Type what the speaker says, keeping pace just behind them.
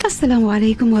Assalamu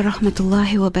alaikum wa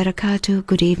rahmatullahi wa barakatuh.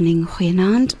 Good evening,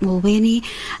 Goeienaand, Mulweni,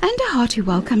 and a hearty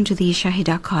welcome to the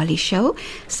Shahieda Carilie show.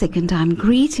 Second time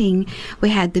greeting. We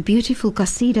had the beautiful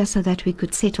qasida so that we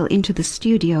could settle into the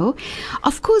studio.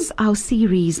 Of course, our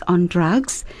series on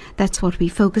drugs, that's what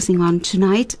we're focusing on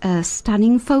tonight, a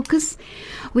stunning focus.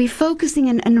 We're focusing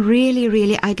and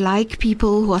really, I'd like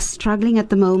people who are struggling at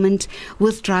the moment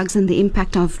with drugs and the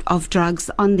impact of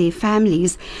drugs on their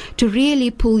families to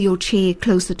really pull your chair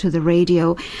closer to the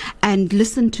radio and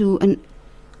listen to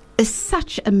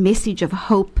such a message of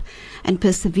hope and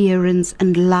perseverance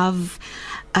and love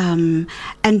and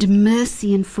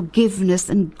mercy and forgiveness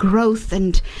and growth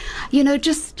and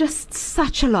just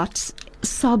such a lot.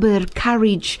 Sabr,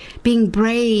 courage, being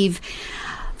brave,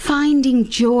 finding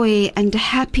joy and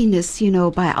happiness,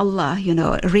 by Allah,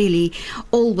 really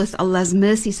all with Allah's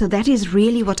mercy. So that is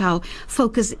really what our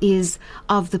focus is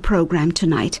of the program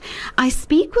tonight. I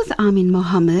speak with Amin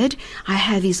Mohammed. I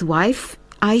have his wife,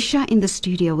 Aisha, in the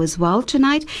studio as well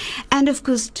tonight, and of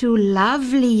course two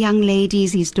lovely young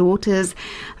ladies, his daughters.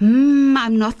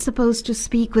 I'm not supposed to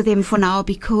speak with them for now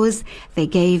because they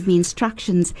gave me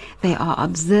instructions. They are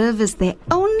observers. They're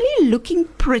only looking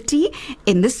pretty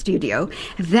in the studio.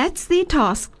 That's their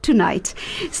task tonight.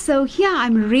 So yeah,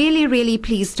 I'm really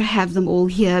pleased to have them all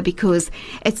here because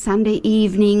it's Sunday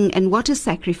evening, and what a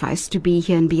sacrifice to be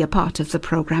here and be a part of the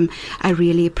program. I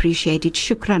really appreciate it.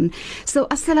 Shukran. So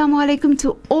assalamu alaikum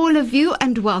to all of you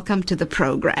and welcome to the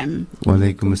program. Wa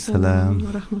alaikum assalam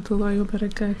wa rahmatullahi wa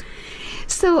barakatuh.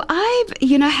 So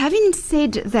having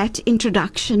said that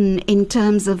introduction in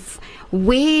terms of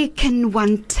where can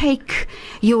one take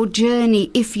your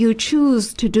journey if you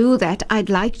choose to do that, I'd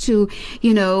like to,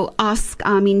 ask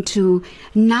Amin to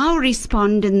now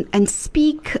respond and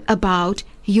speak about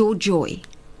your joy.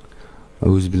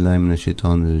 A'udhu billahi minash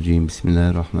shaitanir rajeem.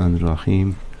 Bismillahir rahmanir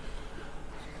rahim.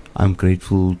 I'm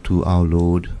grateful to our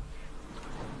Lord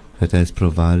that has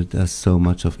provided us so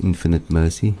much of infinite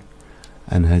mercy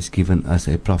and has given us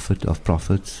a prophet of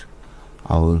prophets,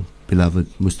 our beloved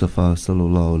Mustafa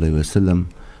sallallahu alaihi wasallam,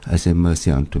 as a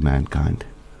mercy unto mankind.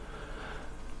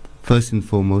 First and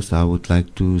foremost, I would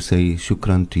like to say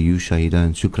shukran to you, Shahieda,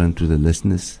 and shukran to the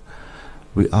listeners.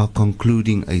 We are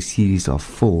concluding a series of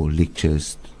 4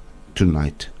 lectures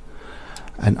tonight,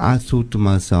 and I thought to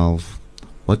myself,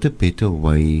 what a better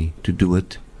way to do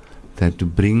it than to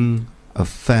bring a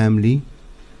family,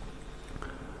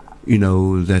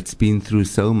 that's been through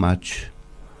so much.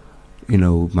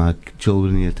 My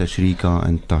children here, Tashrika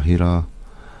and Tahira.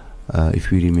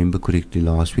 If we remember correctly,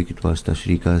 last week it was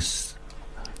Tashrika's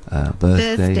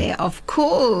birthday. Of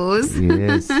course.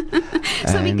 Yes.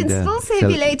 So we can still say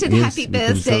belated happy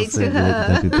birthday to her.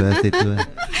 Happy birthday to her.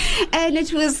 And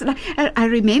it was, I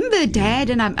remember Dad,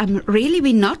 and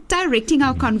we're not directing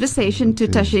our conversation to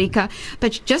Tashrika,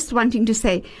 but just wanting to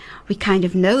say, we kind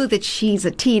of know that she's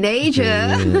a teenager.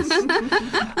 Yes.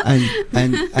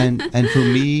 and for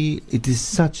me, it is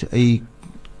such a,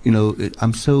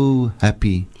 I'm so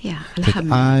happy that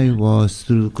I was,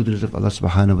 through the qudrat of Allah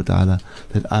subhanahu wa ta'ala,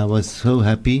 that I was so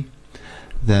happy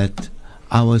that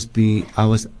I was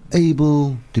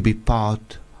able to be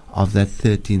part of that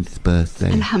 13th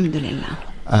birthday. Alhamdulillah.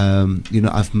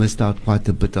 I've missed out quite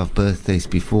a bit of birthdays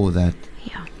before that.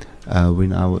 Yeah.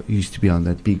 When I used to be on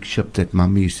that big ship that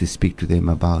Mummy used to speak to them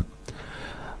about.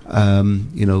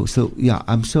 So yeah,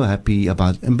 I'm so happy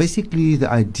about, and basically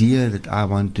the idea that I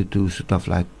wanted to sort of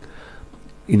like,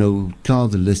 tell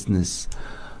the listeners,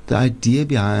 the idea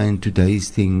behind today's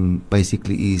thing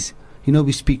basically is,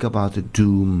 we speak about the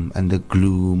doom and the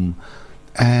gloom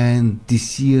and die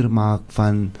seermaak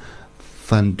van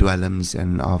dwelms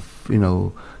and of,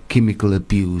 chemical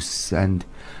abuse and,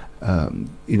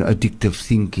 addictive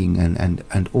thinking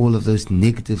and all of those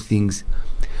negative things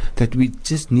that we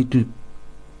just need to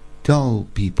tell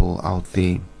people out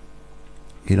there,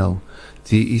 there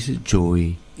is a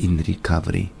joy in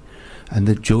recovery. And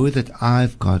the joy that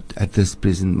I've got at this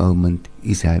present moment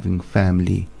is having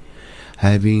family,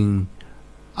 having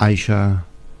Aisha,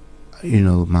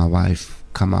 my wife,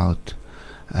 come out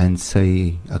and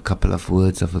say a couple of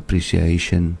words of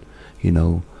appreciation. It's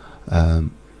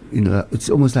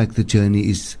almost like the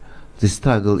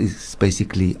struggle is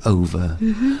basically over.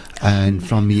 Mm-hmm. And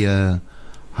from here,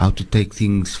 how to take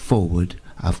things forward.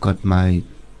 I've got my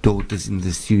daughters in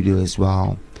the studio as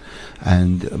well,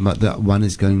 and the one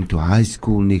is going to high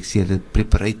school next year, the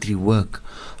preparatory work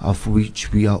of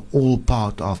which we are all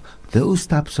part of. Those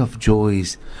types of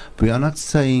joys. We are not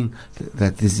saying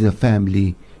that this is a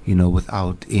family,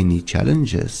 without any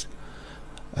challenges.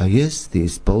 Yes,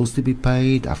 there's bills to be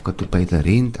paid. I've got to pay the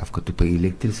rent. I've got to pay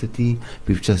electricity.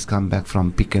 We've just come back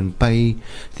from Pick and Pay.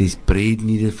 There's bread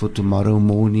needed for tomorrow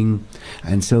morning.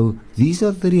 And so these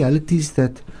are the realities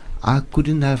that I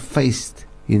couldn't have faced,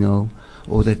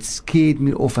 or that scared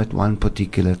me off at one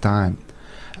particular time.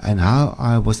 And how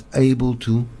I was able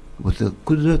to, with the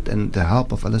qudrat and the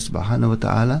help of Allah subhanahu wa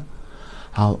ta'ala,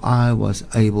 how I was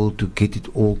able to get it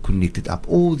all connected up.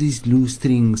 All these loose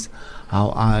strings,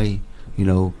 how I,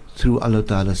 through Allah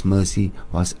Ta'ala's mercy,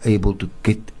 was able to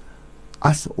get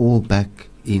us all back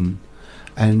in.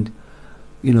 And,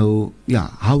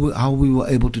 how we were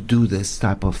able to do this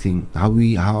type of thing, how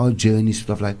our journey sort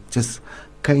of like just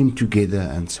came together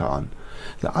and so on.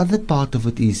 The other part of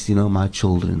it is, my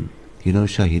children,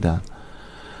 Shahieda.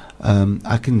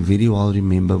 I can very well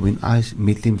remember when I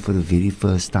met them for the very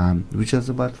first time, which was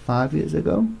about 5 years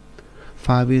ago.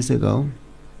 5 years ago.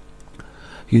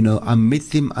 I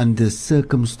met them under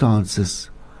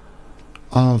circumstances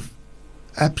of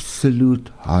absolute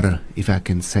horror, if I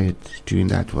can say it to you in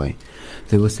that way.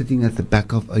 They were sitting at the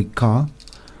back of a car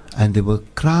and they were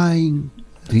crying,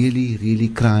 really, really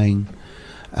crying.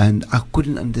 And I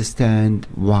couldn't understand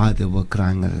why they were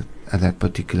crying at that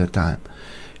particular time.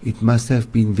 It must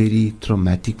have been very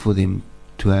traumatic for them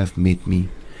to have met me.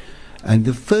 And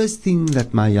the first thing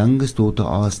that my youngest daughter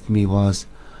asked me was,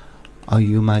 "Are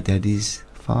you my daddy's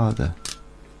father?"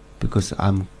 Because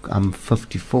I'm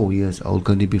 54 years old,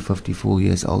 going to be 54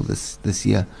 years old this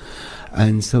year.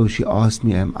 And so she asked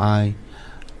me, am I,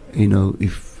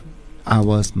 if I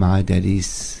was my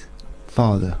daddy's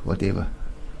father, whatever.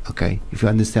 Okay, if you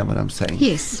understand what I'm saying.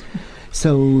 Yes.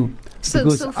 So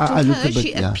for her,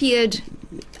 she appeared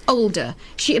older.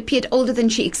 She appeared older than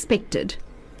she expected.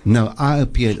 No, I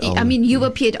appeared older. I mean, you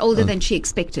appeared older than she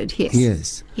expected, yes.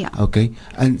 Yes. Yeah. Okay.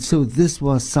 And so this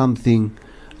was something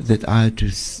that I had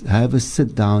to have a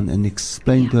sit down and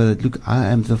explain to her that, look, I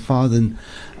am the father.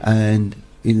 And,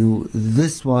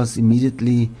 this was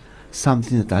immediately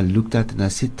something that I looked at and I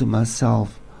said to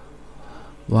myself,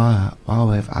 wow,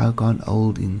 have I gone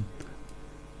old in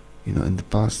the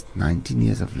past 19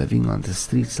 years of living on the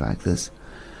streets like this?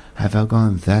 Have I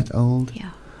gone that old?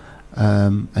 Yeah.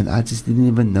 And I just didn't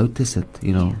even notice it,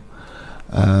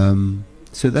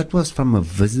 So that was from a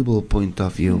visible point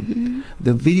of view. Mm-hmm.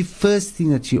 The very first thing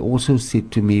that she also said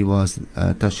to me was,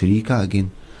 Tashrika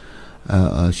again,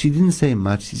 she didn't say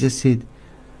much. She just said,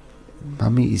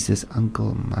 "Mommy, is this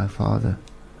uncle my father?"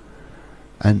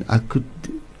 And I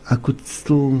could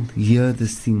still hear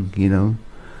this thing,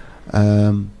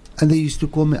 And they used to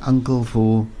call me uncle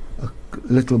for a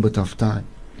little bit of time.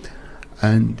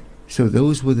 And so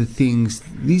those were the things.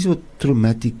 These were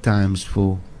traumatic times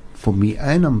for me,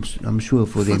 and I'm sure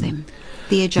for them.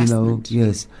 The adjustment.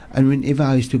 Yes. And whenever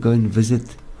I used to go and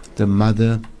visit the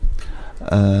mother,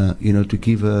 to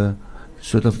give her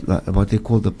sort of like what they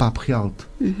call the papgeld,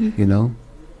 Mm-hmm.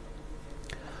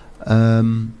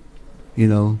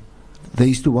 They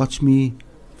used to watch me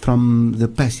from the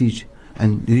passage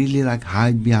and really like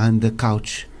hide behind the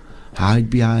couch, hide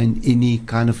behind any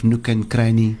kind of nook and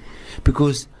cranny,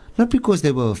 not because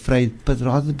they were afraid, but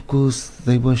rather because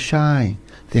they were shy.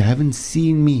 They haven't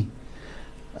seen me,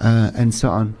 and so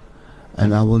on.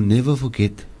 And I will never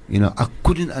forget, I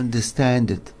couldn't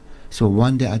understand it. So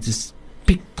one day I just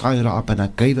picked Tyra up and I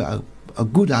gave her a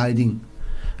good hiding.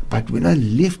 But when I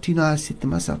left, I said to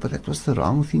myself, but that was the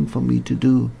wrong thing for me to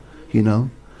do,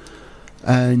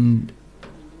 And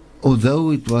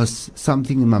although it was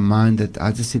something in my mind that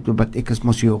I just said, but ek is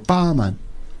mos jou pa man.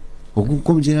 Hoekom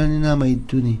kom jy nou nie na my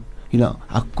toe nie?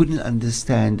 I couldn't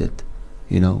understand it,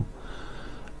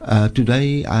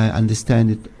 Today I understand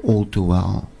it all too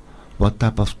well, what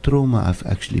type of trauma I've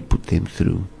actually put them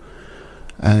through.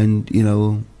 And,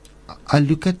 I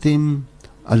look at them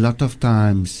a lot of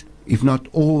times, if not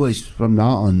always from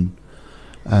now on,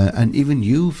 and even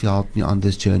you've helped me on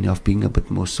this journey of being a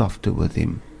bit more softer with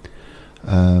them.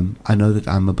 I know that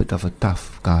I'm a bit of a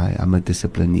tough guy. I'm a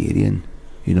disciplinarian,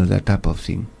 that type of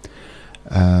thing.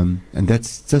 And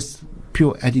that's just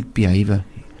pure addict behavior.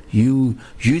 You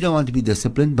don't want to be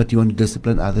disciplined, but you want to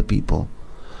discipline other people.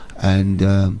 And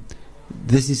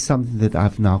this is something that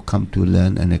I've now come to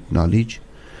learn and acknowledge.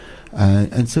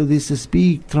 And so there's this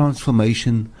big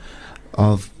transformation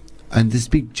and this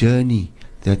big journey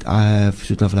that I have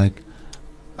sort of like,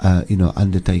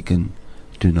 undertaken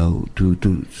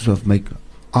to sort of make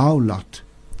our lot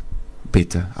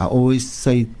better. I always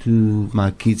say to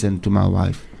my kids and to my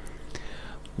wife,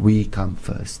 we come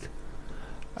first.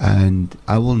 And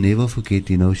I will never forget,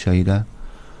 Shahieda,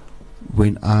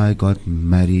 when I got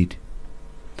married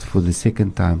for the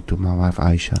second time to my wife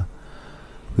Aisha,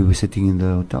 we were sitting in the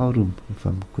hotel room, if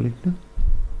I'm correct now,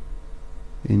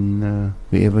 in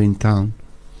wherever in town.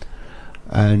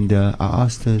 And I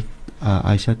asked her,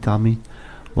 Aisha, tell me,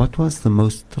 what was the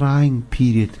most trying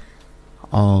period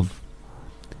of,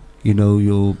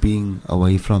 your being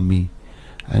away from me?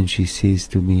 And she says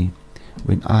to me,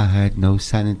 when I had no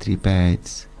sanitary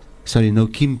pads, no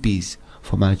kimpies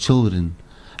for my children,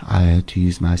 I had to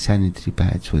use my sanitary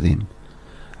pads for them.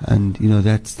 And,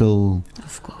 that still,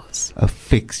 of course,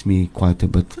 affects me quite a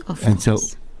bit. And so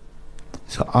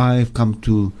I've come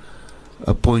to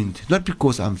a point, not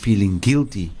because I'm feeling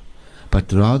guilty,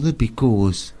 but rather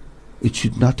because it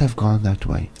should not have gone that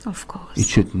way. Of course. It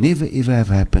should never ever have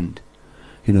happened.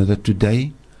 That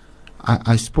today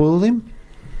I spoil them,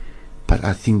 but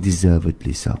I think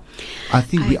deservedly so. I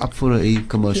think we're up for a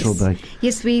commercial break.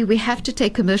 Yes, we have to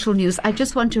take commercial news. I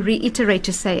just want to reiterate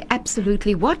to say,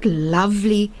 absolutely, what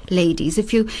lovely ladies.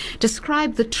 If you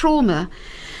describe the trauma,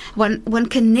 one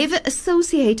can never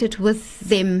associate it with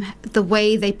them the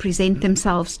way they present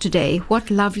themselves today.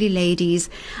 What lovely ladies.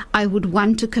 I would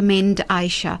want to commend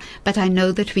Aisha, but I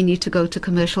know that we need to go to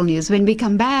commercial news. When we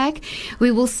come back,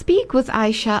 we will speak with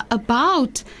Aisha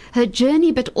about her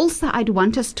journey, but also I'd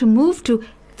want us to move to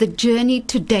the journey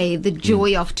today, the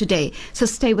joy of today. So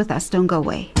stay with us, don't go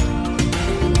away.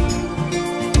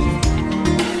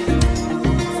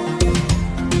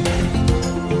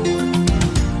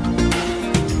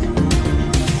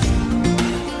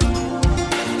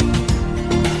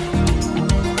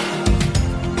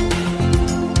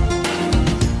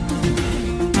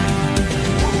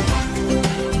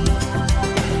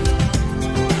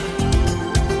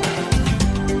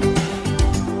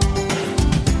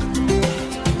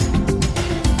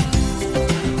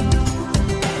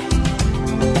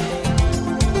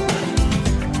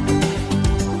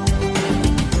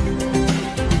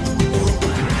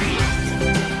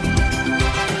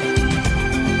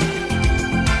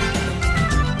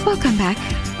 Welcome back.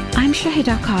 I'm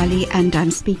Shahieda Carilie and I'm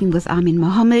speaking with Amin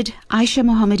Mohammed, Aisha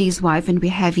Mohammedi's wife, and we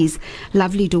have his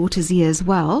lovely daughters here as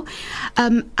well.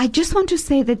 I just want to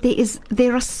say that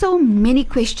there are so many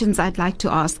questions I'd like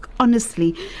to ask,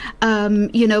 honestly,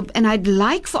 and I'd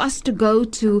like for us to go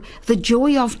to the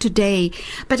joy of today.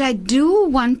 But I do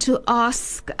want to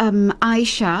ask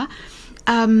Aisha,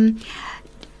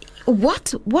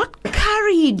 what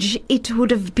courage it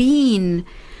would have been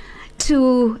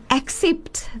to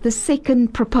accept the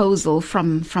second proposal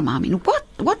from Amin.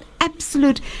 What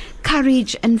absolute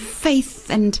courage and faith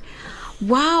and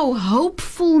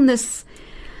hopefulness.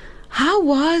 How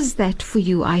was that for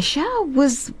you, Aisha?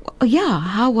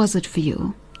 How was it for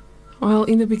you? Well,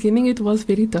 in the beginning it was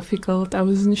very difficult. I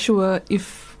wasn't sure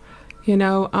if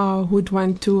I would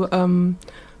want to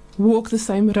walk the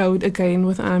same road again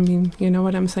with Amin, you know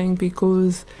what I'm saying,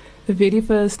 because the very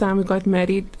first time we got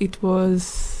married it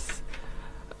was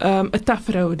a tough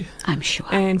road, I'm sure.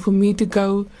 And for me to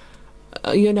go,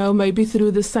 maybe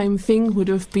through the same thing would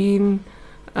have been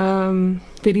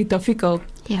very difficult.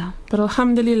 Yeah. But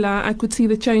alhamdulillah, I could see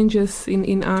the changes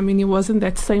in Amin. He wasn't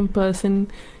that same person.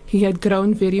 He had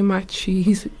grown very much.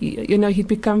 He'd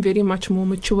become very much more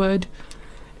matured.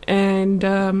 And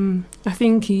I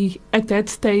think at that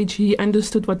stage, he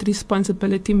understood what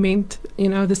responsibility meant,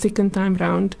 the second time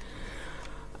round.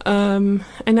 And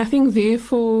I think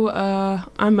therefore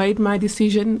I made my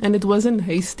decision, and it wasn't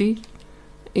hasty,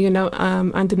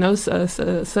 under no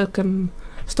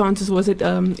circumstances was it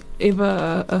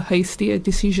ever a hasty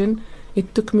decision.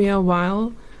 It took me a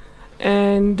while.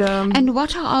 And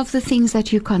what are of the things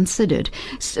that you considered?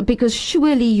 Because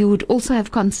surely you would also have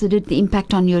considered the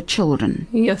impact on your children.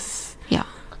 Yes. Yeah.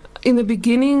 In the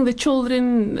beginning, the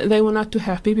children, they were not too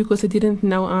happy because they didn't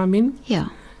know Amin. Yeah.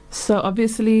 So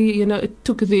obviously, it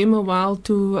took them a while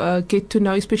to get to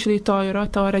know, especially Tahira.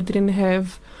 Tahira didn't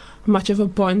have much of a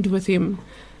bond with him.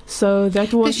 So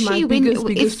that was my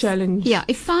biggest challenge. Yeah,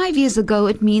 if 5 years ago,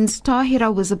 it means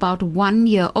Tahira was about 1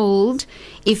 year old.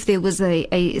 If there was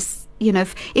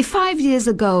if 5 years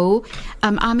ago,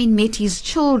 Amin met his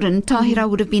children, Tahira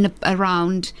would have been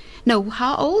around. No,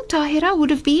 how old Tahira would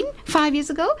have been 5 years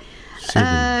ago?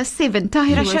 7.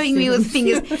 Tahira showing me with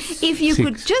fingers. If you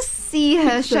could just see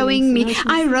her showing me.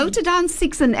 I wrote it down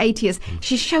 6 and 8 years.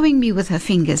 She's showing me with her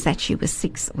fingers that she was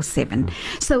 6 or 7.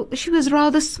 So she was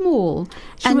rather small.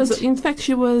 In fact,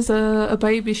 she was a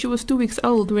baby. She was 2 weeks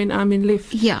old when Amin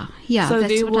left. Yeah. Yeah, so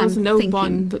that's there what was I'm no thinking.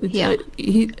 bond. Yeah.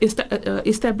 He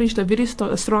established a very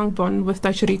strong bond with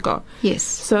Tachrika. Yes.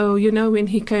 So, when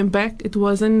he came back, it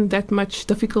wasn't that much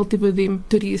difficulty with him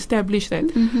to re-establish that.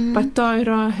 Mm-hmm. But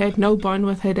Tyra had no bond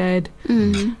with her dad.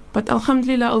 Mm-hmm. But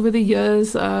alhamdulillah, over the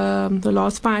years, the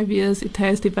last 5 years, it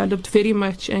has developed very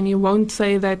much, and you won't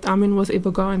say that Amin was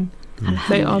ever gone.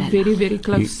 They are very, very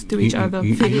close to each other.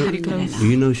 Very, very close.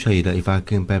 Shahieda, if I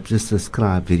can perhaps just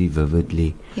describe very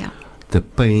vividly Yeah. the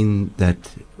pain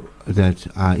that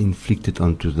are inflicted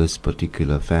onto this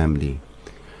particular family.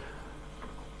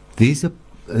 There is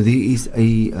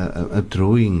a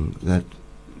drawing that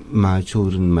my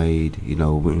children made,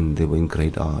 when they were in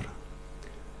grade R,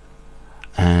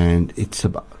 and it's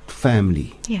about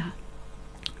family. Yeah.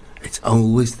 It's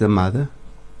always the mother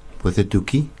with a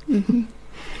dookie. Mm-hmm.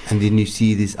 And then you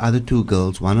see these other two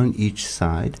girls, one on each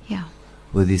side, Yeah.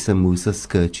 with these samosa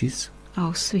skirches,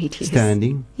 Oh, sweet. Yes.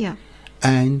 standing, Yeah.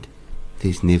 and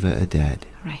there's never a dad.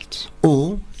 Right.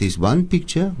 Or there's one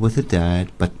picture with a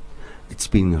dad, but it's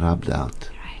been rubbed out.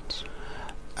 Right.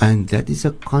 And that is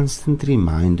a constant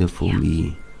reminder for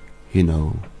me,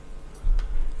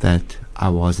 that I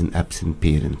was an absent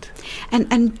parent.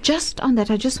 And just on that,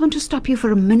 I just want to stop you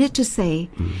for a minute to say,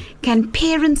 can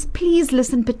parents please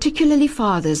listen, particularly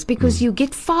fathers, because you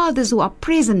get fathers who are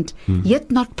present, yet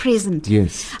not present.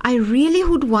 Yes. I really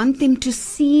would want them to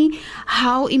see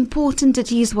how important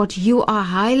it is. What you are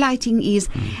highlighting is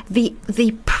the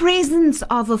presence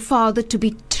of a father, to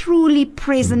be truly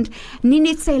present, nie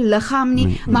net sy liggaam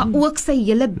nie, maar ook sy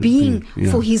hele being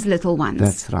for his little ones.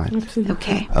 That's right.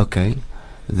 Absolutely. Okay.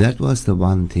 That was the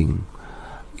one thing.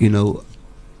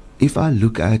 If I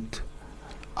look at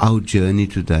our journey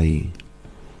today,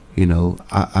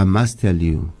 I must tell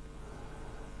you,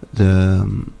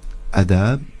 the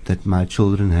adab that my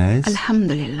children has,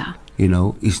 Alhamdulillah.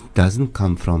 it doesn't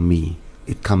come from me.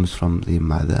 It comes from their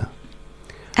mother.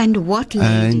 And what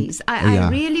ladies. I yeah.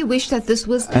 really wish that this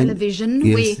was And television,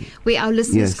 yes. where our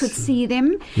listeners Yes. could see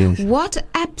them. Yes. What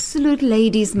absolute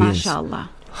ladies, mashallah.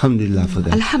 Alhamdulillah for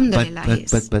that. Alhamdulillah, but,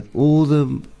 yes. but all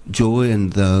the joy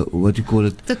and the, what do you call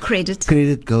it? The credit.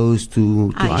 Credit goes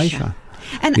to Aisha.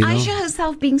 And you Aisha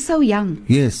herself being so young.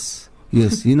 Yes.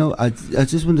 I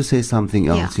just want to say something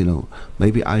else,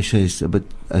 Maybe Aisha is a bit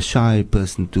a shy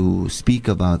person to speak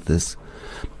about this.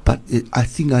 But I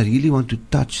think I really want to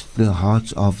touch the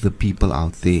hearts of the people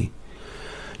out there.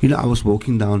 I was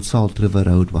walking down Salt River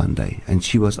Road one day, and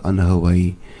she was on her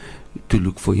way to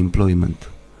look for employment.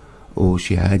 Or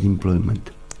she had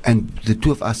employment. And the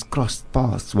two of us crossed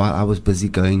paths while I was busy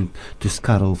going to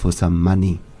Scarrow for some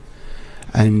money.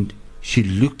 And she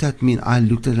looked at me, and I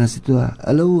looked at her, and I said to her,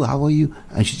 "Hello, how are you?"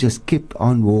 And she just kept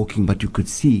on walking, but you could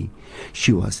see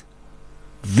she was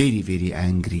very, very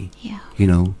angry. Yeah.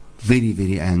 Very,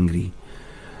 very angry.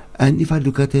 And if I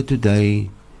look at her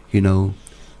today,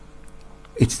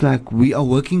 it's like we are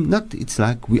working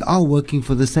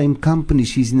for the same company.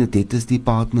 She's in the debtors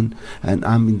department and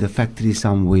I'm in the factory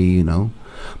somewhere,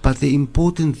 But the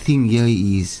important thing here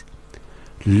is,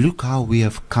 look how we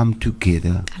have come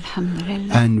together.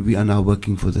 Alhamdulillah. And we are now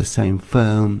working for the same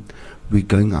firm. We're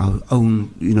going our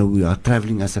own, we are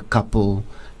traveling as a couple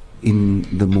in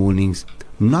the mornings.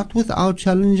 Not without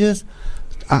challenges.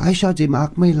 Aisha, jy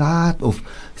maak my laat, of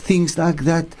things like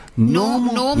that.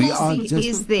 Normalcy we are just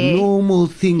is there. normal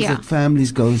things that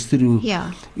families go through.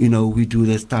 Yeah. We do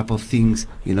this type of things,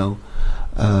 And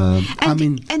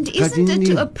isn't it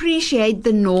to appreciate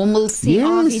the normalcy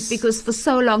of it? Yes. Because for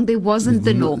so long there wasn't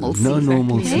the normalcy. No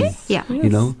normalcy. Exactly. Yeah.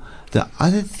 Yes. The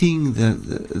other thing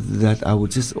that I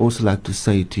would just also like to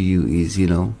say to you is,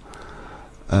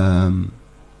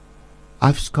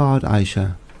 I've scarred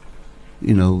Aisha,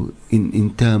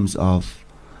 in terms of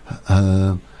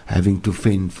her having to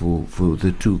fend for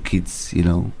the two kids,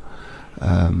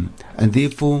 and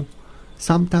therefore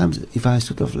sometimes if I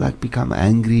sort of like become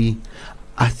angry,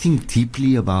 I think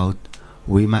deeply about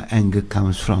where my anger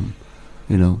comes from,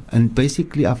 and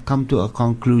basically I've come to a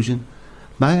conclusion.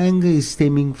 My anger is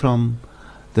stemming from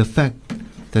the fact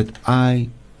that I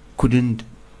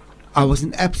was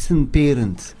an absent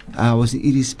parent, I was an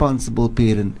irresponsible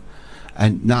parent,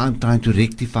 and now I'm trying to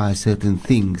rectify certain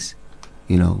things,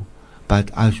 but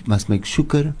I must make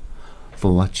shukr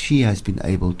for what she has been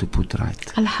able to put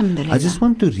right. Alhamdulillah. I just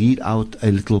want to read out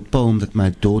a little poem that my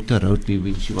daughter wrote me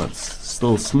when she was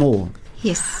still small.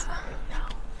 Yes.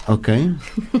 Okay? And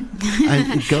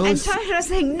it goes... And Tyra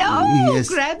saying, no, Yes.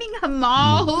 grabbing her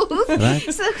mouth. Right.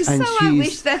 So And I she's-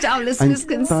 wish that our listeners and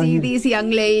can see Tanya- these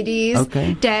young ladies.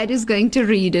 Okay. Dad is going to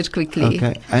read it quickly.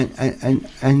 Okay,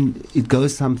 and it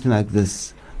goes something like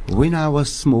this. When I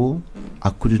was small,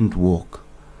 I couldn't walk,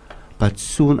 But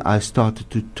soon I started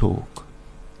to talk.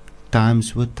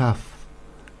 Times were tough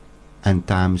and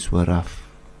times were rough,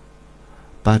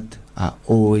 but I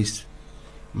always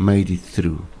made it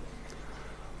through.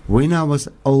 When I was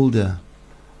older,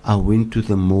 I went to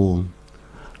the mall,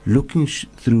 looking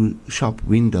through shop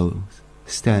windows,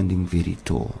 standing very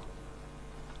tall.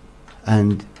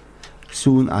 And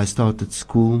soon I started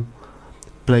school,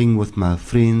 playing with my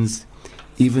friends,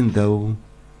 even though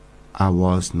I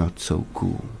was not so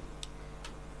cool.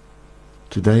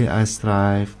 Today I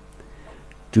strive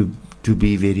to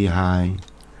be very high.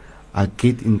 I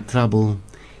get in trouble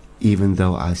even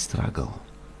though I struggle.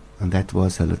 And that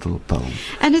was a little poem.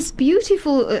 And it's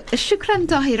beautiful. Shukran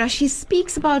Tahira, she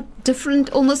speaks about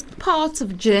different, almost parts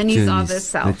of journeys of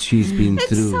herself. That she's been it's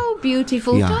through. So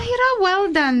beautiful. Yeah. Tahira,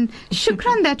 well done.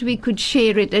 Shukran that we could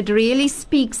share it. It really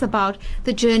speaks about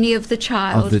the journey of the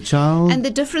child. Of the child. And the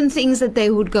different things that they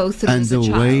would go through and as a the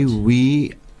child. way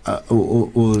we,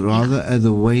 or rather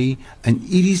the way an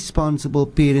irresponsible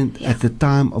parent at the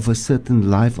time of a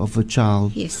certain life of a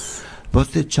child, yes,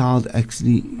 what the child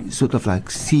actually sort of like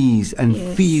sees and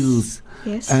yes. feels,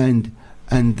 yes. and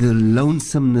the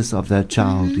lonesomeness of that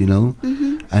child, you know,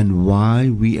 and why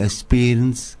we as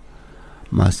parents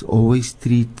must always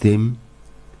treat them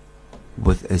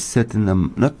with a certain,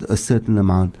 not a certain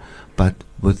amount, but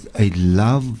with a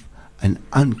love, an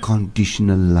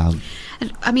unconditional love.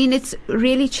 I mean, it's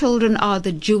really, children are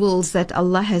the jewels that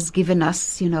Allah has given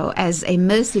us, you know, as a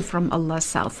mercy from Allah's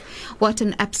self. What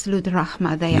an absolute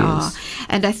rahmah they are.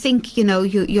 And I think, you know,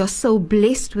 you're so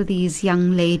blessed with these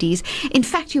young ladies. In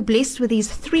fact, you're blessed with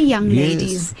these 3 young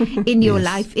ladies in your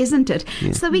life, isn't it?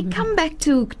 So we come back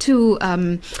to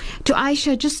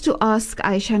Aisha, just to ask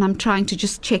Aisha, and I'm trying to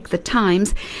just check the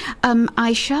times.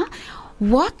 Aisha,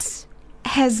 what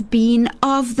has been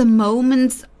of the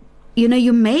moments, you know,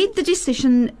 you made the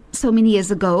decision so many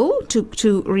years ago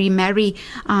to remarry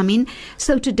Amin.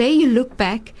 So today you look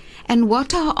back, and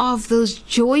what are of those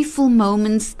joyful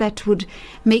moments that would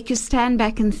make you stand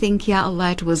back and think, Ya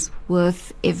Allah, it was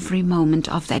worth every moment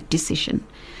of that decision?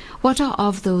 What are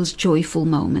of those joyful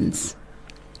moments?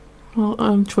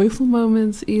 Well, joyful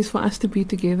moments is for us to be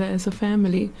together as a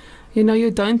family. You know, you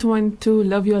don't want to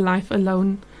live your life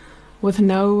alone with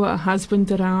no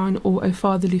husband around or a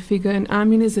fatherly figure. And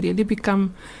Amin has really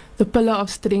become the pillar of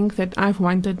strength that I've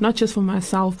wanted, not just for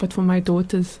myself, but for my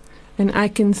daughters. And I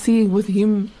can see with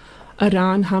him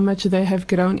around how much they have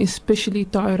grown, especially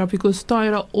Tahira, because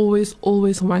Tahira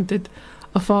always wanted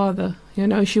a father. You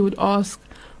know, she would ask,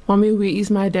 Mommy, where is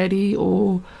my daddy?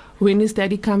 Or when is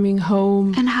daddy coming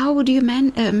home? And how would you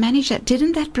manage that?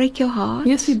 Didn't that break your heart?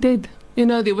 Yes, it did. You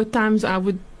know, there were times I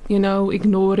would, you know,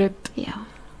 ignore it. Yeah.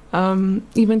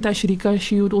 Even Tashrika,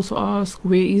 she would also ask,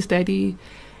 where is daddy?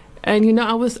 And, you know,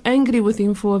 I was angry with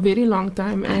him for a very long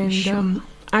time. And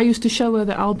I used to show her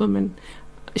the album and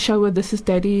show her, this is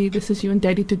daddy, this is you and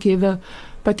daddy together.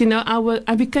 But, you know,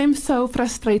 I became so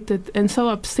frustrated and so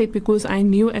upset because I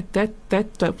knew at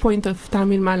that point of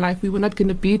time in my life we were not going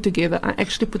to be together. I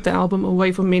actually put the album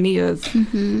away for many years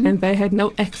and they had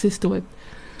no access to it.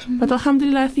 But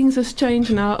alhamdulillah, things have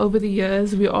changed now over the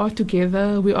years. We are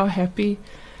together, we are happy.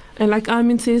 And like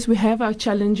Amin says, we have our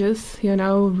challenges, you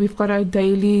know, we've got our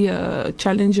daily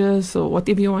challenges or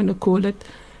whatever you want to call it.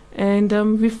 And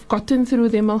we've gotten through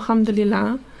them,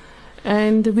 alhamdulillah.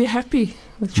 And we're happy.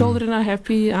 The children are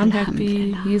happy, I'm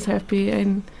happy, he's happy.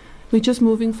 And we're just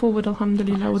moving forward,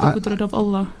 alhamdulillah, with the qudrat of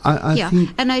Allah. I think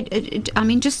and I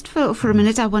mean, just for a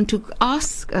minute, I want to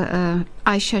ask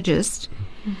Aisha just,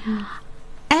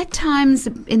 at times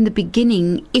in the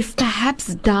beginning, if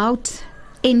perhaps doubt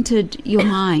entered your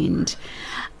mind,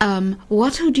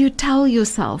 what would you tell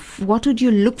yourself? What would you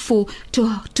look for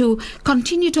to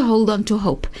continue to hold on to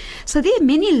hope? So there are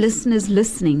many listeners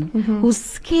listening who's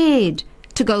scared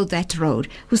to go that road,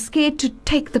 who's scared to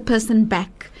take the person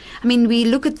back. I mean, we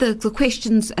look at the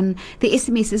questions and the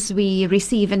SMSs we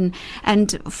receive, and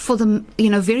for them, you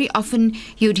know, very often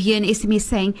you'd hear an SMS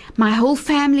saying, my whole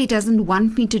family doesn't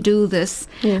want me to do this,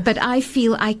 but I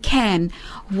feel I can.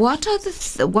 What are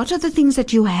the things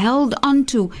that you held on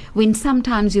to when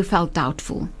sometimes you felt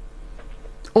doubtful,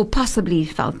 or possibly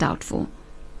felt doubtful?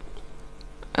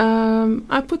 To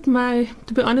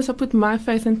be honest, I put my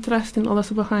faith and trust in Allah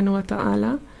subhanahu wa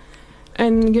ta'ala.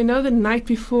 And you know, the night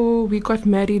before we got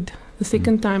married, the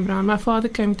second time round, my father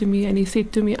came to me and he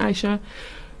said to me, Aisha,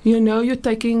 you know you're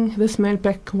taking this man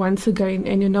back once again,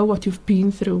 and you know what you've been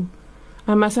through.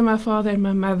 I must say my father and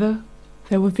my mother,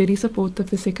 they were very supportive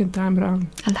the second time round.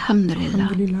 Alhamdulillah.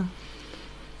 Alhamdulillah.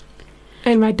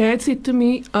 And my dad said to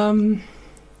me,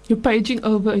 you're paging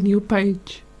over a new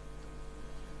page.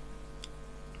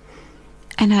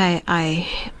 And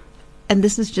and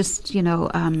this is just,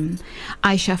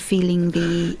 Aisha feeling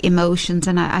the emotions,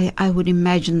 and I would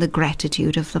imagine the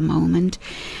gratitude of the moment.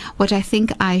 What I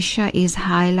think Aisha is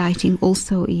highlighting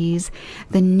also is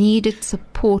the needed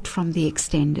support from the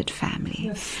extended family.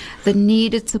 Yes. The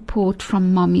needed support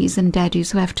from mommies and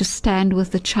daddies who have to stand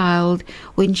with the child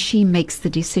when she makes the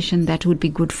decision that would be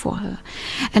good for her.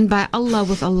 And by Allah,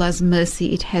 with Allah's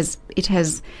mercy, it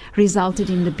has resulted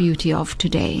in the beauty of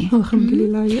today.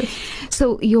 Alhamdulillah, yes.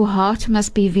 So your heart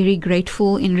must be very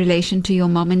grateful in relation to your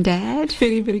mom and dad.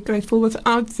 Very, very grateful.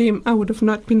 Without them, I would have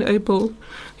not been able,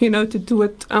 to do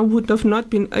it. I would have not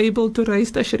been able to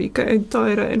raise Tashrika and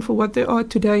Tyra and for what they are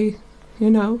today,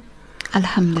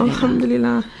 Alhamdulillah.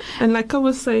 Alhamdulillah. And like I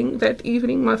was saying that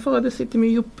evening, my father said to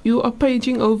me, you are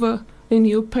paging over a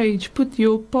new page. Put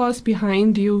your past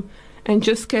behind you and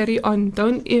just carry on.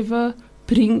 Don't ever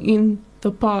bring in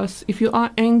the past. If you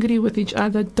are angry with each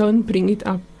other, don't bring it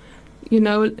up.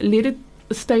 Let it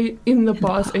stay in the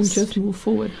past and just move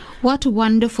forward. What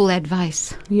wonderful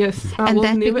advice. Yes. I will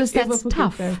never, because ever that's forget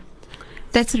tough. that.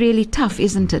 That's really tough,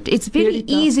 isn't it? It's very Really tough.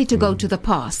 easy to go to the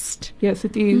past. Yes,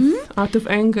 it is. Out of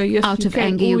anger, yes. Out of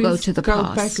anger, you go to the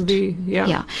past. past. Back there.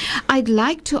 Yeah. I'd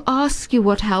like to ask you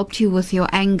what helped you with your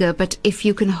anger, but if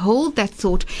you can hold that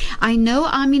thought. I know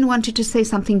Amin wanted to say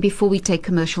something before we take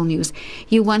commercial news.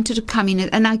 You wanted to come in,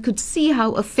 and I could see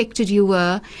how affected you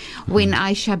were when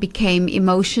Aisha became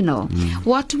emotional.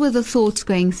 What were the thoughts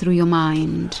going through your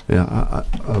mind? Yeah,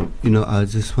 I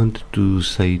just wanted to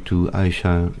say to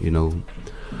Aisha,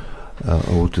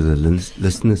 or to the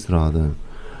listeners rather,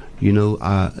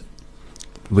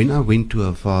 when I went to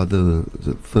her father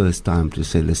the first time to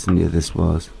say, listen here, this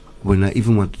was, when I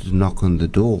even wanted to knock on the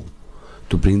door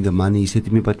to bring the money, he said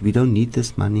to me, but we don't need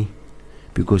this money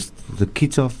because the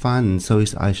kids are fine and so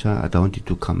is Aisha, I don't want you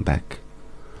to come back.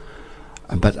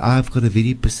 But I've got a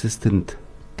very persistent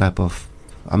type of,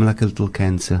 I'm like a little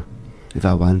cancer. If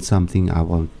I want something, I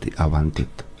want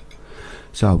it.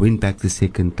 So I went back the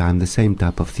second time, the same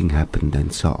type of thing happened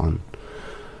and so on.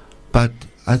 But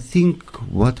I think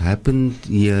what happened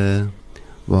here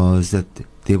was that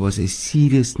there was a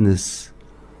seriousness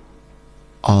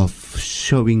of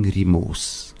showing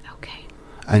remorse. Okay.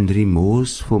 And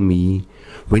remorse for me,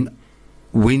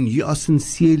 when you are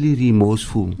sincerely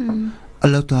remorseful,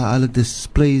 Allah Ta'ala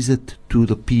displays it to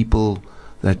the people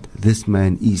that this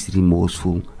man is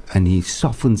remorseful. And he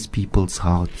softens people's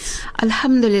hearts.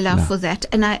 Alhamdulillah for that.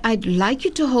 And I'd like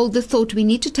you to hold the thought. We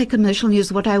need to take commercial news.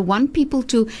 What I want people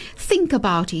to think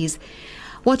about is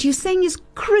what you're saying is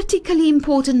critically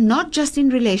important, not just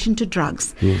in relation to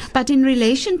drugs, but in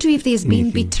relation to if there's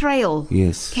been betrayal,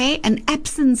 okay, and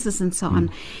absences and so on.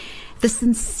 The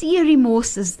sincere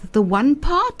remorse is the one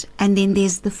part, and then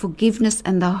there's the forgiveness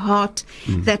and the heart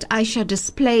that Aisha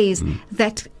displays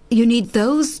that you need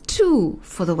those two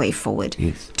for the way forward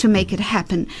to make it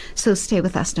happen. So stay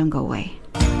with us, don't go away.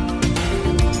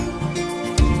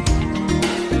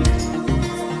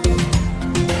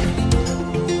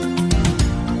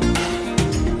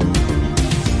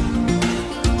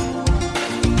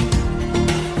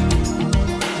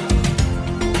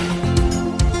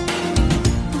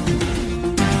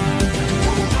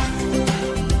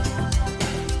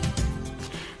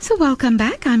 So welcome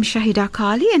back. I'm Shahieda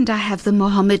Carilie and I have the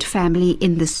Mohammed family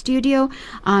in the studio.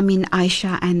 Amin,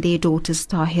 Aisha and their daughters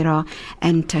Tahira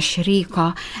and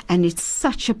Tashrika, and it's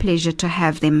such a pleasure to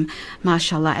have them,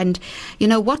 mashallah. And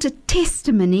what a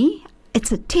testimony.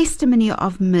 It's a testimony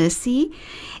of mercy.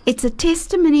 It's a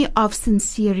testimony of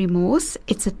sincere remorse.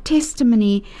 It's a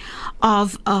testimony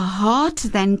of a heart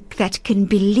that can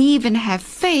believe and have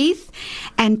faith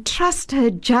and trust her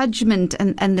judgment.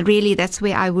 And really that's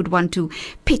where I would want to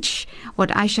pitch what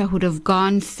Aisha would have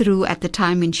gone through at the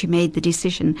time when she made the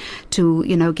decision to,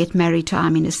 get married to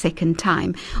Amin a second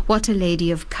time. What a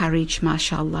lady of courage,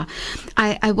 mashallah.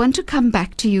 I want to come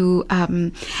back to you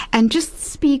and just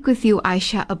speak with you,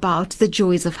 Aisha, about the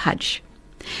joys of Hajj.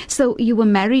 So you were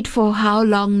married for how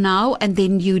long now, and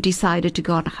then you decided to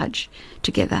go on Hajj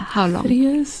together? How long? 3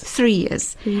 years. 3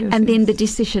 years. And then the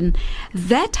decision.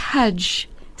 That Hajj,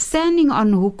 standing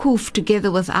on Wukuf together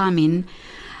with Amin,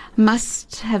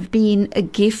 must have been a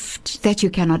gift that you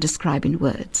cannot describe in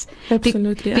words.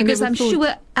 Absolutely. Because I'm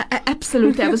sure,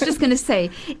 absolutely, I was just going to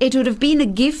say, it would have been a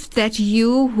gift that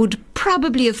you would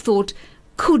probably have thought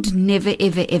could never,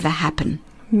 ever, ever happen.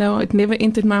 No, it never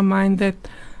entered my mind that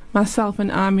myself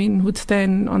and Amin would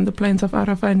stand on the plains of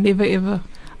Arafah. Never, ever.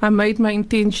 I made my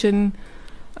intention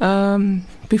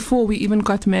before we even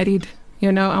got married.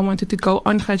 I wanted to go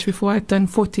on Hajj before I turned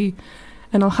 40.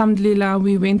 And alhamdulillah,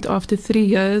 we went after 3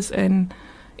 years, and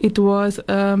It was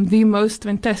the most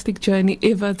fantastic journey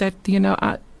ever that,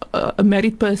 a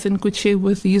married person could share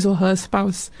with his or her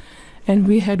spouse. And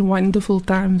we had wonderful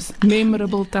times,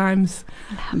 memorable times,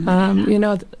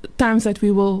 times that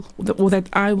that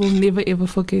I will never ever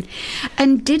forget.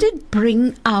 And did it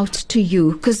bring out to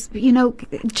you, because,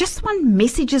 just one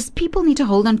messages, people need to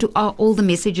hold on to all the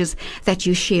messages that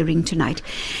you're sharing tonight.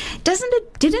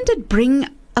 Didn't it bring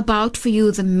about for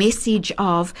you the message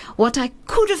of what I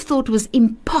could have thought was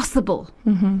impossible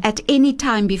at any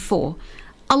time before?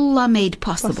 Allah made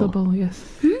possible. Yes,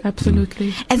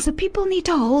 absolutely. And so people need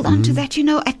to hold on to that,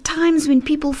 at times when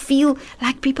people feel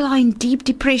like people are in deep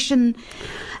depression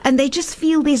and they just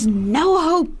feel there's no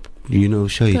hope.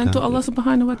 Shahieda, Turn to Allah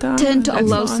subhanahu wa ta'ala. Turn to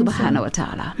Allah subhanahu wa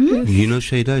ta'ala. Yes.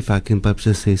 Shahieda, if I can perhaps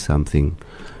just say something.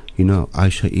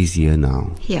 Aisha is here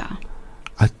now. Yeah.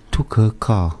 I took her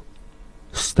car,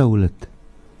 stole it,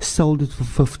 sold it for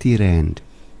 50 rand.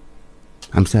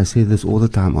 I say this all the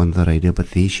time on the radio,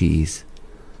 but there she is.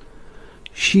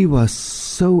 She was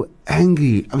so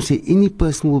angry. Any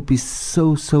person will be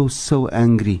so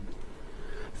angry.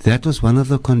 That was one of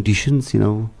the conditions,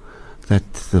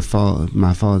 that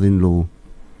my father-in-law,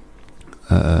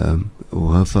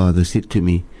 or her father said to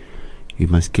me, you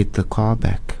must get the car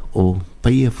back or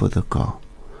pay for the car.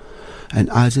 And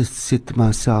I just said to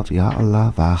myself, Ya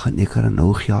Allah, waar gaan ek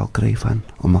nou geld kry van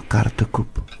om 'n kar te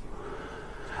koop?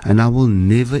 And I will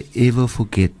never ever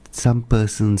forget some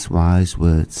person's wise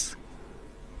words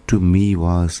to me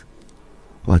was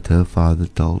what her father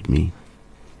told me.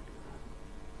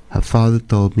 Her father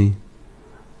told me,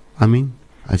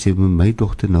 as jy my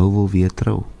dogter nou wil weer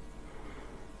trou,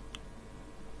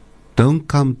 don't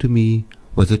come to me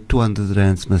with a 200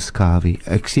 rands Muscavi.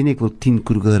 Ek sien ek wil 10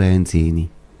 Kruger rands hê nie.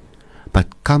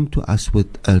 But come to us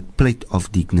with a plate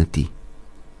of dignity.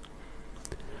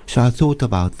 So I thought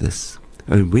about this.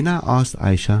 And when I asked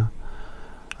Aisha,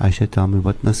 tell me,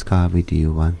 what Muscavi do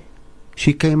you want?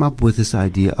 She came up with this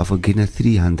idea of again a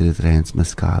 300 rands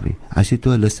Muscavi. I said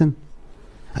to her, listen.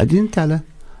 I didn't tell her.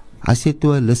 I said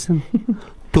to her, listen,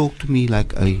 talk to me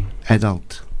like an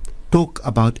adult. Talk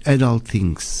about adult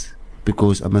things.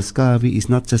 Because a Muscavi is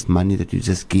not just money that you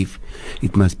just give.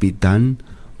 It must be done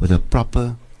with a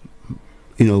proper,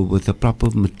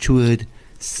 matured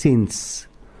sense.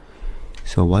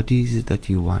 So what is it that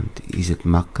you want? Is it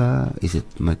Makkah? Is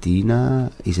it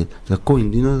Medina? Is it the coin?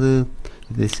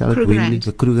 They sell it Wembley,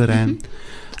 the Kruger Rand.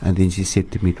 And then she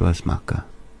said to me it was Makkah.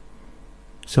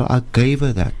 So I gave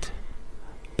her that.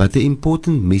 But the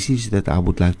important message that I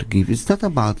would like to give, it's not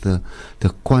about the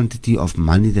quantity of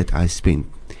money that I spend.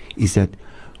 Is that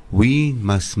we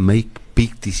must make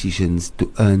big decisions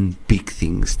to earn big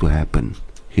things to happen.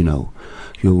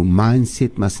 Your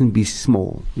mindset mustn't be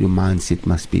small. Your mindset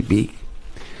must be big.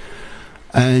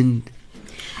 And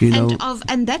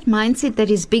and that mindset that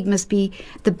is big must be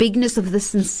the bigness of the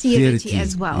sincerity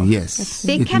as well. Yes.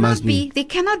 There cannot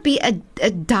be a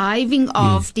diving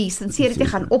of the sincerity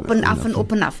gaan op en af and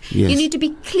up and off. Yes. You need to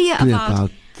be clear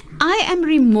about I am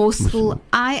remorseful,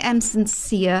 I am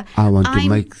sincere, I want to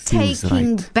make things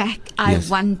taking right. back, I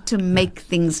want to make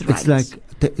things right.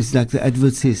 It's like the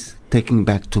advert says, taking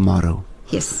back tomorrow.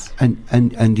 Yes. And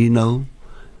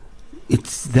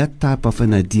it's that type of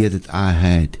an idea that I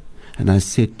had. And I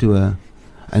said to her,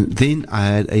 and then I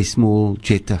had a small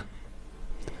Jetta.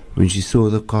 When she saw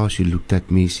the car, she looked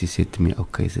at me, she said to me,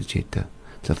 okay, it's a Jetta.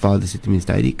 So father said to me, is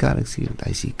that die car? I said,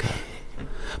 I see car.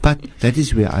 But that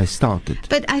is where I started.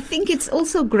 But I think it's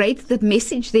also great, the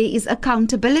message there is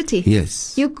accountability.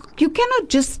 Yes. You cannot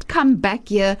just come back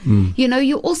here.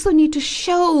 You also need to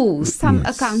show some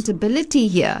accountability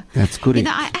here. That's correct.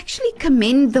 I actually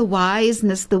commend the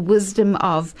wiseness, the wisdom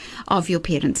of your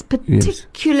parents.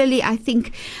 Particularly, I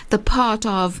think the part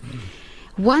of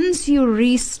once you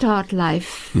restart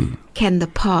life, can the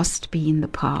past be in the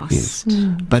past?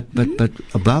 Yes. But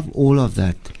above all of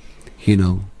that,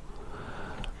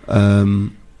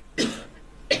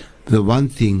 the one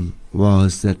thing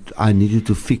was that I needed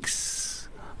to fix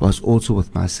was also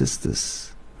with my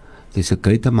sisters. There's a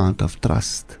great amount of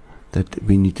trust that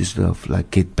we need to sort of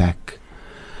get back.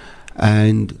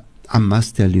 And I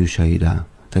must tell you, Shahieda,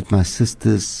 that my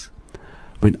sisters,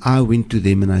 when I went to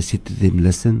them and I said to them,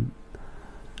 listen,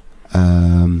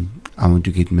 I want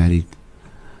to get married,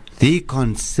 their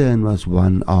concern was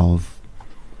one of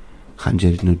gaan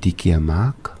jy dit nou die keer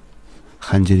maak?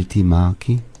 Gaan jy dit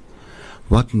maak?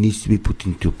 What needs to be put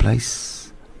into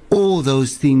place? All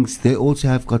those things, they also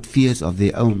have got fears of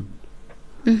their own.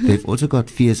 They've also got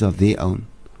fears of their own.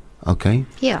 Okay?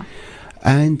 Yeah.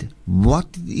 And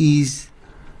what is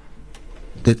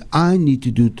that I need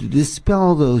to do to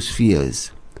dispel those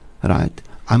fears, right?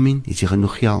 Amin, het jy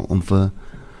genoeg geld om vir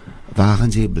waar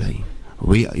gaan jy bly?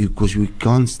 Because we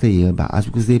can't stay here by us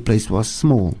because their place was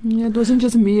small. Yeah, it wasn't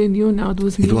just me and you now, it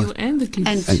was me, was- you and the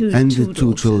kids. And The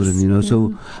two children, you know.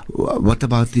 So, what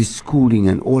about this schooling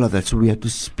and all of that? So we had to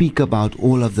speak about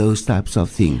all of those types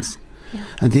of things. Yeah.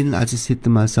 And then I just said to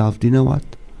myself, do you know what?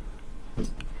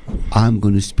 I'm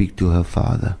going to speak to her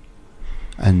father.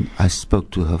 And I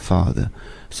spoke to her father.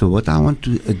 So what I want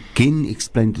to again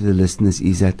explain to the listeners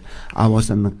is that I was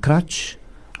on a crutch.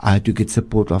 I had to get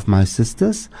support of my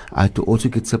sisters. I had to also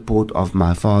get support of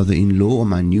my father-in-law or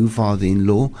my new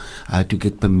father-in-law. I had to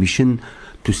get permission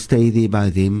to stay there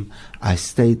by them. I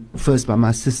stayed first by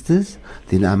my sisters.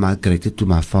 Then I migrated to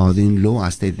my father-in-law. I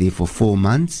stayed there for 4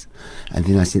 months. And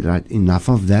then I said, right, enough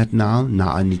of that now. Now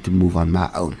I need to move on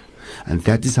my own. And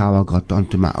that is how I got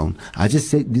onto my own. I just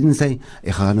didn't say,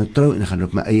 ek gaan nou trou en ek gaan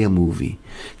op my eie movie.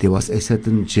 There was a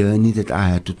certain journey that I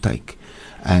had to take.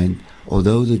 And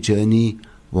although the journey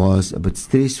was a bit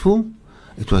stressful,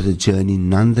 it was a journey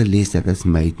nonetheless that has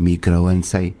made me grow and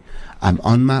say, I'm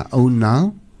on my own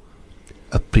now,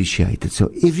 appreciate it.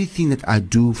 So everything that I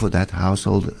do for that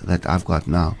household that I've got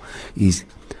now is,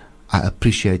 I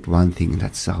appreciate one thing,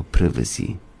 that's our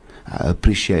privacy. I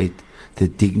appreciate the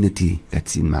dignity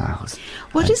that's in my house.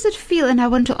 What does it feel, and I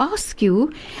want to ask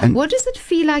you, what does it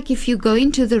feel like if you go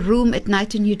into the room at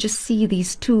night and you just see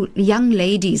these two young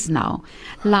ladies now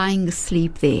lying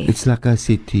asleep there? It's like I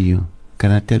said to you,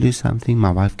 can I tell you something?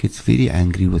 My wife gets very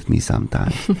angry with me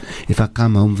sometimes. If I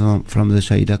come home from the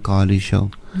Shahieda Carilie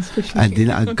show, and then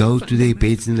I go to their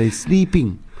beds and they're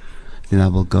sleeping, then I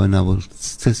will go and I will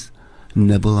just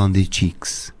nibble on their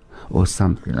cheeks or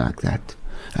something like that.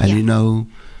 And Yeah. you know,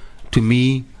 to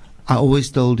me, I always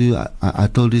told you, I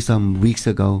told you some weeks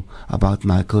ago about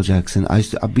Michael Jackson.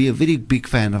 I'd be a very big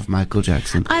fan of Michael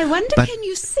Jackson. I wonder, But- can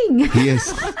you sing?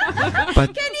 Yes.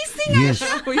 But Can you sing? yes,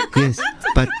 yes.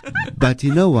 But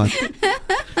you know what?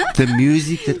 The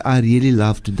music that I really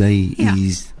love today Yeah.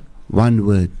 is one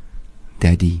word,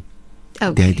 Daddy.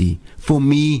 Okay. Daddy. For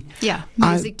me, Yeah,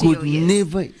 I music to could your ears.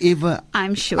 never ever,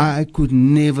 I'm sure. I could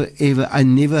never ever, I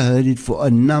never heard it for a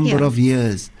number Yeah. of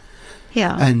years.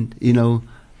 Yeah. And, you know,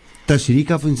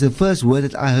 Tashrika, for instance, the first word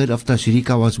that I heard of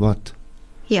Tashrika was what?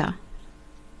 Yeah.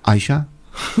 Aisha.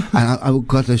 And I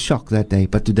got a shock that day.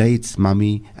 But today it's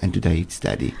mommy and today it's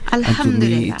daddy. And to me,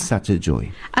 Alhamdulillah. it's such a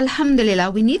joy.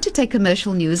 Alhamdulillah, we need to take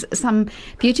commercial news. Some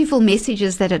beautiful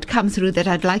messages that had come through that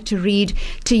I'd like to read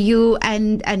to you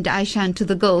and Aisha and to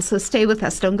the girls. So stay with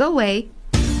us. Don't go away.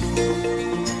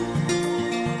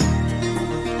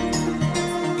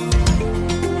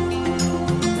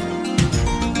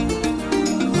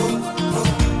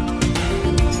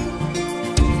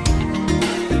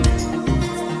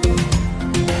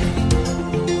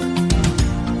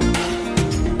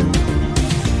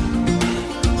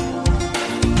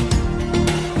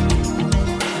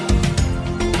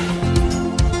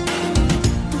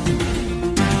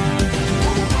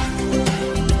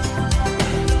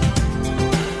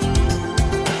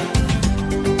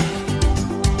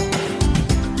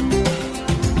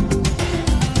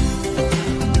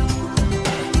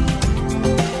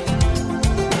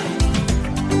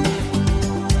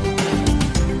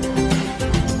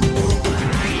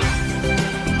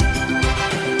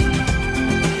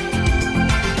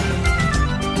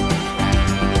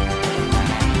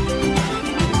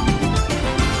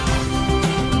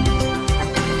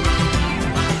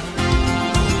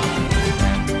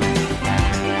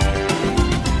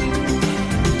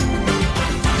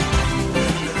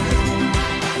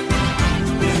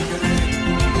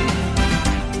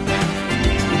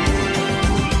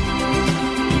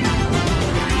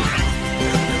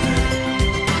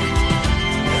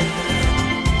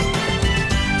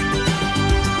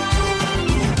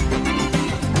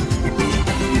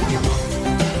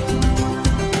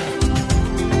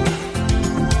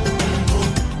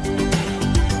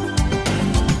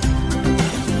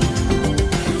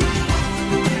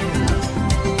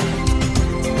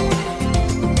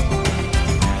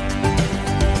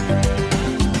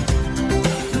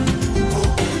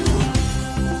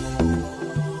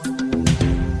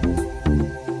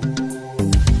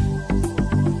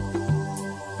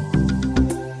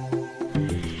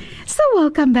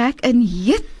 Welcome back, en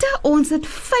jette, ons het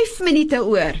 5 minute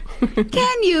oor.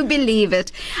 Can you believe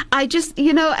it? I just,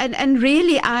 you know, and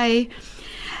really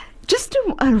Just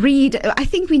to read, I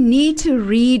think we need to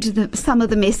read some of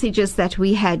the messages that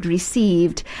we had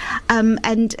received.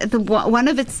 And one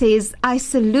of it says, I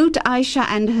salute Aisha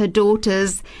and her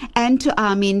daughters, and to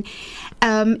Amin.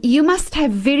 You must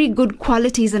have very good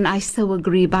qualities, and I so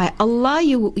agree. By Allah,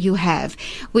 you have,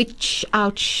 which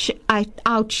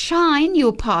outshine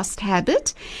your past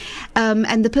habit.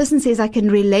 And the person says, I can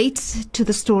relate to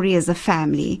the story as a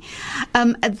family.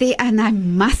 And I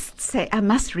must say, I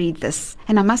must read this,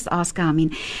 and I must ask Amin.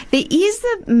 There is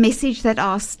a message that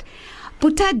asked,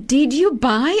 Buta, did you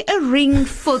buy a ring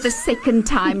for the second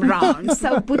time round?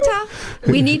 So, Buta,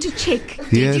 we need to check.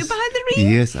 Did you buy the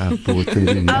ring? Yes, I bought the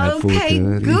ring. Okay,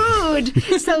 good.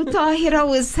 So, Tahira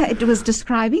was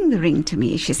describing the ring to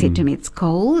me. She said to me, it's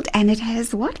gold, and it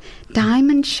has what?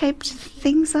 Diamond-shaped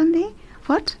things on there?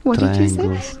 What did you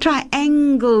say?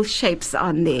 Triangle shapes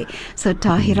on there. So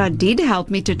Tahira did help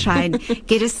me to try and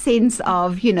get a sense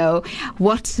of,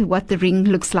 what the ring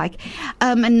looks like.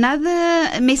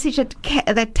 Another message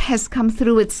that has come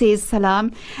through, it says,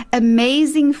 Salam,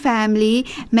 amazing family.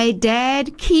 May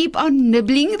Dad keep on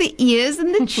nibbling the ears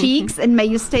and the cheeks, and may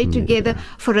you stay together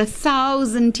for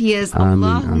 1,000 years.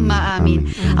 Allahumma ameen.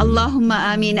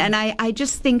 Allahumma ameen. And I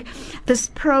just think this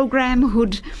program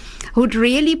would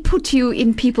really put you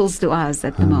in people's du'as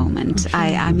at the moment.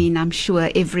 I mean, I'm sure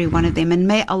every one of them. And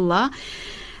may Allah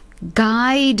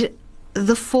guide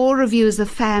the four of you as a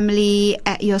family.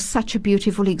 You're such a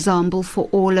beautiful example for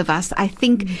all of us. I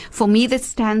think for me that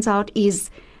stands out is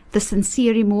the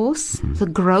sincere remorse, the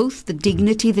growth, the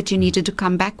dignity that you needed to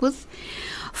come back with.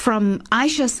 From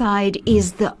Aisha's side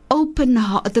is the open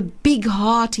heart, the big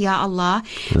heart, Ya Allah,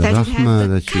 that you have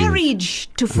the courage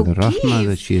to forgive,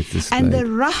 and the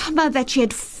rahmah that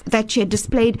she had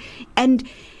displayed. And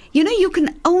you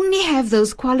can only have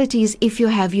those qualities if you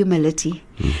have humility.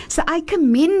 So I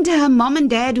commend her mom and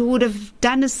dad, who would have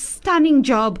done a stunning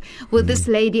job with this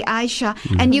lady Aisha.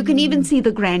 And you can even see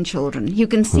the grandchildren. You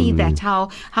can see that how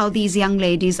these young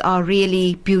ladies are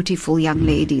really beautiful young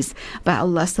ladies by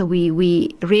Allah. So we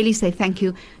really say thank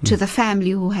you to the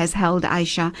family who has held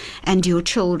Aisha and your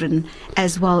children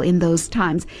as well in those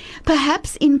times.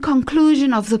 Perhaps in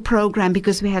conclusion of the program,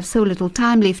 because we have so little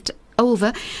time left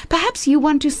over, perhaps you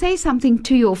want to say something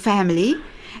to your family,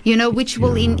 which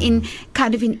will in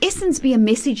essence be a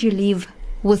message you leave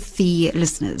with the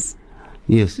listeners.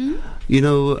 Yes.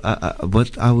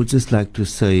 What I would just like to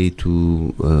say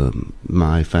to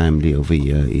my family over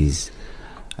here is,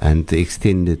 and the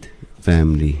extended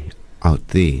family out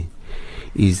there,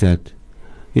 is that,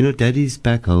 Daddy's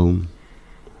back home,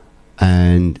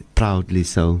 and proudly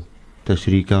so.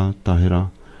 Tashrika, Tahira,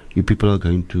 you people are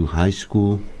going to high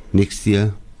school next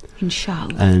year,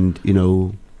 inshallah. And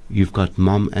you've got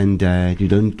mom and dad. You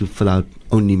don't need to fill out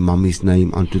only mommy's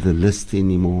name onto the list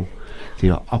anymore.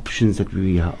 There are options that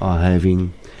we are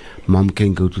having. Mom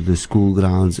can go to the school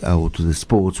grounds or to the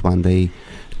sports one day.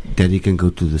 Daddy can go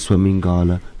to the swimming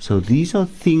gala. So these are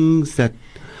things that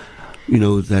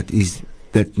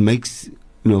that makes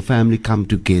family come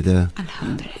together,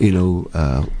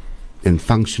 and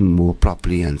function more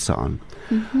properly and so on.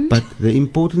 But the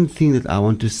important thing that I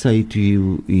want to say to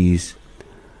you is,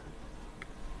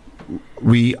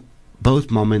 both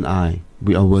mom and I,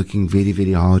 we are working very,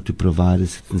 very hard to provide a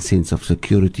certain sense of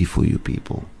security for you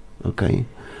people. Okay?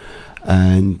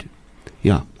 And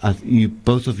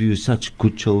both of you are such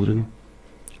good children,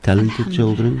 talented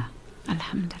children,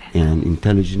 and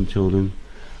intelligent children.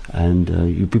 And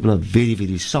you people are very,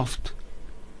 very soft.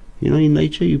 In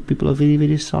nature, you people are very,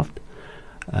 very soft.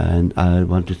 And I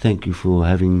want to thank you for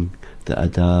having the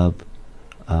adab,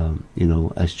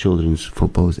 as children's for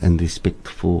both, and respect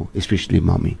for especially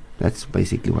mommy. That's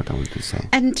basically what I want to say.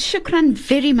 And shukran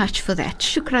very much for that.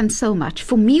 Shukran so much.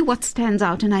 For me, what stands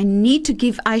out, and I need to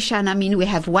give Aisha, and we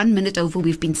have 1 minute over,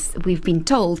 we've been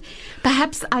told.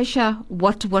 Perhaps Aisha,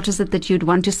 what is it that you'd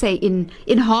want to say in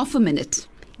half a minute?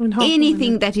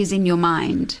 Anything that is in your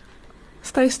mind.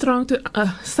 Stay strong to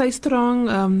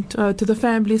the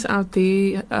families out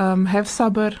there. Have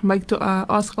sabr, make dua,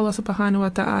 ask Allah subhanahu wa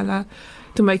ta'ala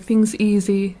to make things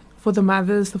easy for the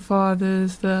mothers, the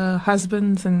fathers, the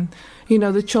husbands, and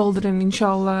the children,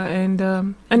 inshallah, and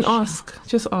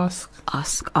just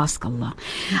ask Allah.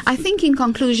 I think in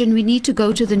conclusion we need to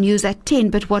go to the news at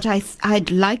 10, but what I'd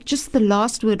like, just the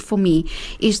last word for me,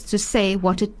 is to say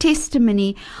what a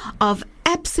testimony of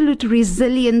absolute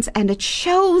resilience, and it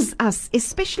shows us,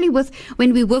 especially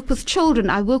when we work with children.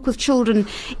 I work with children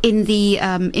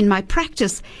in my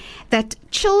practice, that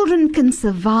children can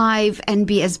survive and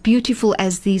be as beautiful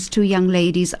as these two young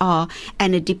ladies are,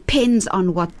 and it depends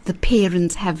on what the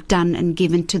parents have done and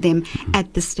given to them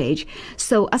at the stage.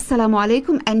 So, assalamu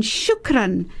alaikum and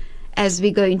shukran as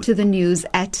we go into the news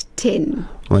at 10.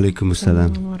 Wa alaikum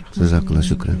assalam. Jazakallah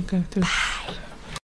shukran. Bye.